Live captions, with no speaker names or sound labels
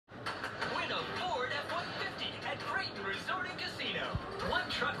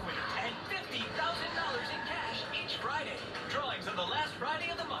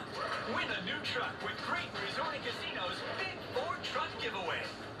luck with great resort and casinos big Ford truck giveaway.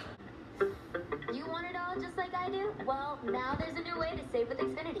 You want it all just like I do? Well, now there's a new way to save with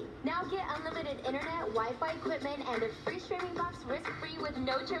Xfinity. Now get unlimited internet, Wi-Fi equipment, and a free streaming box risk-free with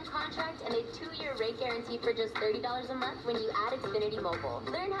no-term contract and a 2-year rate guarantee for just $30 a month when you add Xfinity Mobile.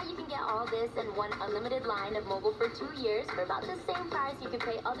 Learn how you can get all this in one unlimited line of mobile for 2 years for about the same price you could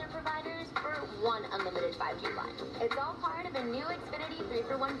pay other providers for one unlimited 5G line. It's all part of a new Xfinity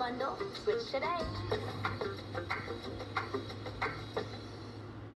 3-for-1 bundle. Switch today.